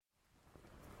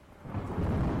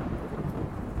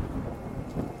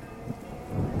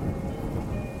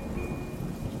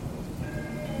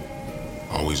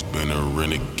always been a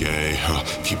renegade, huh?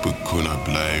 Keep it cool, not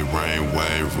blade, rain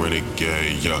wave,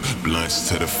 renegade, yeah. Blunts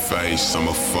to the face, I'm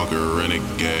a fucking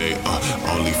renegade,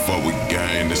 only fuck with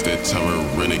gang, that's that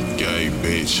tyrant renegade,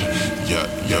 bitch.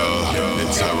 Yeah, yeah,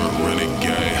 that tyrant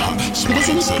renegade, huh? Swing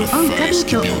to the face,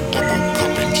 keep your double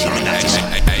cup and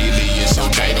drink. Aliens, so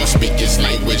they don't speak his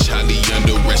language, highly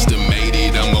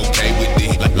underestimated, I'm okay with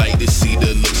it. Like to see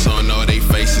the looks on all they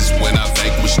faces when I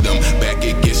vanquish them. Back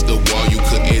against the wall, you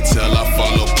couldn't tell I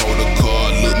follow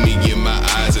protocol. Look me in my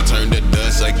eyes and turn to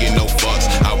dust, I get no fucks.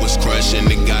 I was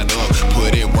crushing and got up,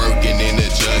 put in work and then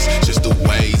adjust. Just the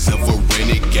ways of a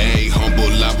renegade,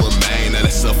 humble I remain. Now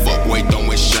that's a fuckboy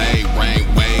throwing shade, rain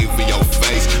wave in your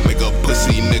face, make a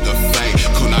pussy nigga faint.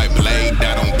 Kunai blade,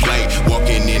 I don't play,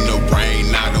 walking in the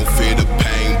rain, I don't fear the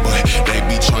pain. But they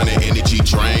be trying to energy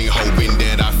drain, hoping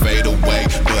that I fade away.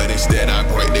 But instead I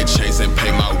break the chains and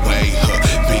pay my way,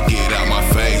 pick it out my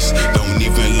face, don't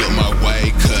even look my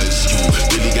way. Cause you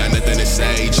really got nothing to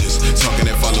say, just talking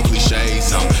and follow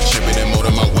cliches. I'm shaping and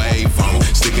molding my wave, I'm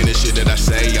sticking the shit that I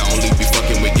say. I only be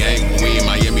fucking with gang. When we in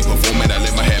Miami performing, I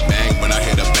let my head bang. When I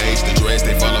hit the bass, the dreads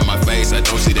they follow my face. I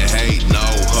don't see the hate, no,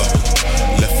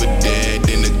 left for dead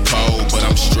in the cold, but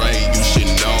I'm straight, you should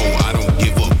know. I don't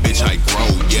give a bitch, I grow,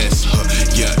 yes,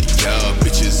 yeah, yeah.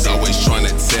 Bitches always trying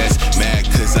to test, mad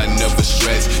cause I never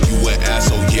stress. You an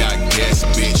asshole, yeah, I guess,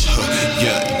 bitch,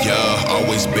 yeah, yeah.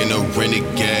 Always been a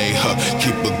renegade,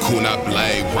 keep it cool, not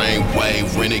blade, rain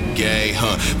wave, renegade,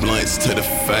 blunts to the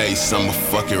face, I'm a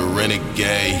fucking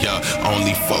renegade, yeah.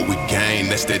 Only fuck with gang,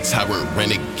 that's that tyrant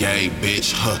renegade,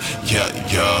 bitch, yeah,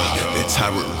 yeah. That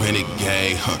tyrant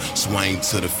renegade, swing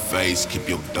to the face, keep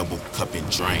your double cup and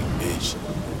drink, bitch,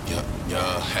 yeah,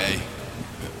 yeah, hey.